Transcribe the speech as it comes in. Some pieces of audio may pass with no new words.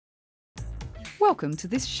Welcome to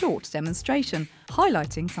this short demonstration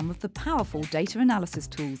highlighting some of the powerful data analysis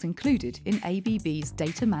tools included in ABB's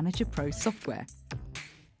DataManager Pro software.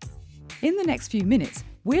 In the next few minutes,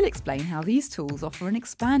 we'll explain how these tools offer an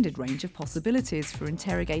expanded range of possibilities for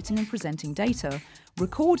interrogating and presenting data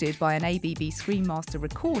recorded by an ABB ScreenMaster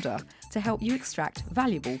recorder to help you extract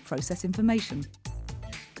valuable process information.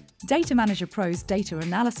 DataManager Pro's data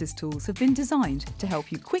analysis tools have been designed to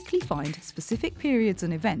help you quickly find specific periods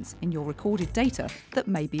and events in your recorded data that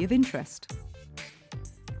may be of interest.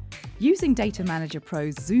 Using DataManager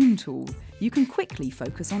Pro's Zoom tool, you can quickly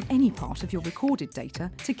focus on any part of your recorded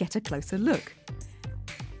data to get a closer look.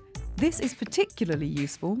 This is particularly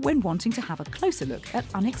useful when wanting to have a closer look at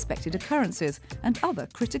unexpected occurrences and other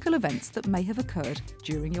critical events that may have occurred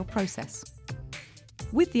during your process.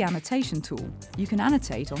 With the annotation tool, you can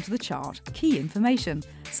annotate onto the chart key information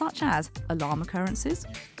such as alarm occurrences,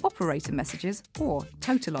 operator messages, or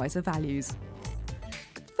totalizer values.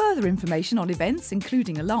 Further information on events,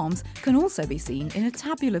 including alarms, can also be seen in a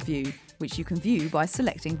tabular view, which you can view by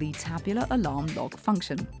selecting the Tabular Alarm Log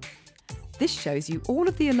function. This shows you all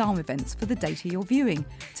of the alarm events for the data you're viewing,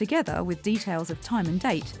 together with details of time and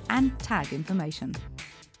date and tag information.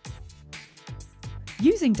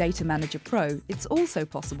 Using DataManager Pro, it's also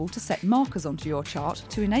possible to set markers onto your chart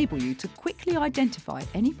to enable you to quickly identify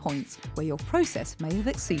any points where your process may have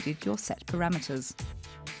exceeded your set parameters.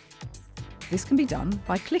 This can be done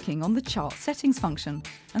by clicking on the Chart Settings function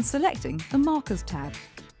and selecting the Markers tab.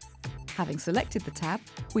 Having selected the tab,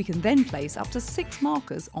 we can then place up to 6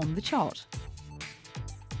 markers on the chart.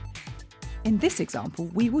 In this example,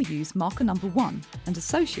 we will use marker number 1 and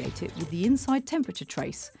associate it with the inside temperature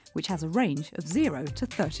trace, which has a range of 0 to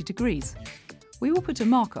 30 degrees. We will put a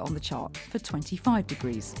marker on the chart for 25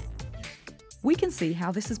 degrees. We can see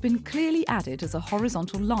how this has been clearly added as a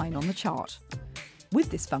horizontal line on the chart. With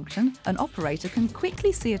this function, an operator can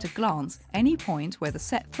quickly see at a glance any point where the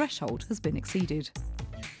set threshold has been exceeded.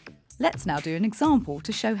 Let's now do an example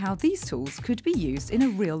to show how these tools could be used in a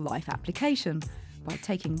real-life application by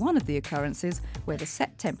taking one of the occurrences where the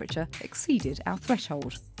set temperature exceeded our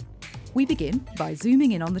threshold. We begin by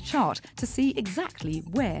zooming in on the chart to see exactly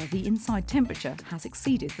where the inside temperature has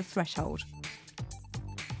exceeded the threshold.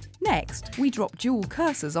 Next, we drop dual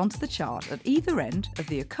cursors onto the chart at either end of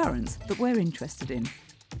the occurrence that we're interested in.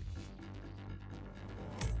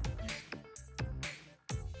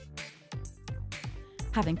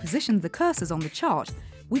 Having positioned the cursors on the chart,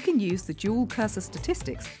 we can use the dual cursor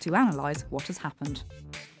statistics to analyse what has happened.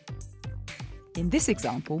 In this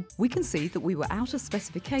example, we can see that we were out of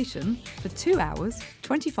specification for 2 hours,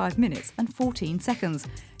 25 minutes and 14 seconds,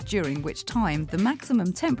 during which time the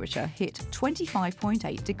maximum temperature hit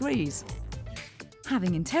 25.8 degrees.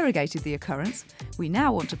 Having interrogated the occurrence, we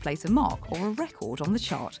now want to place a mark or a record on the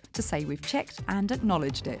chart to say we've checked and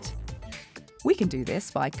acknowledged it. We can do this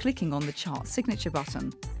by clicking on the Chart Signature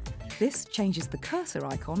button. This changes the cursor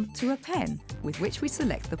icon to a pen with which we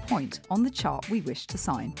select the point on the chart we wish to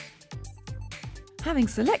sign. Having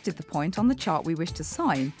selected the point on the chart we wish to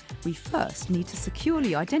sign, we first need to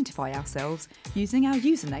securely identify ourselves using our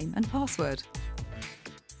username and password.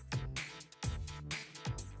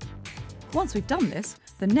 Once we've done this,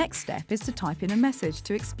 the next step is to type in a message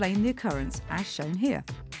to explain the occurrence as shown here.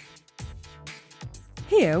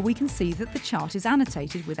 Here we can see that the chart is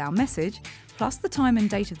annotated with our message, plus the time and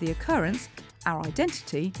date of the occurrence, our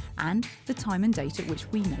identity, and the time and date at which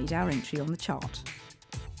we made our entry on the chart.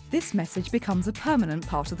 This message becomes a permanent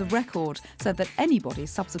part of the record so that anybody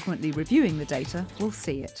subsequently reviewing the data will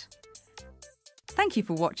see it. Thank you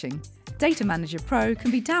for watching. DataManager Pro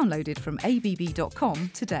can be downloaded from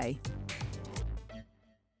abb.com today.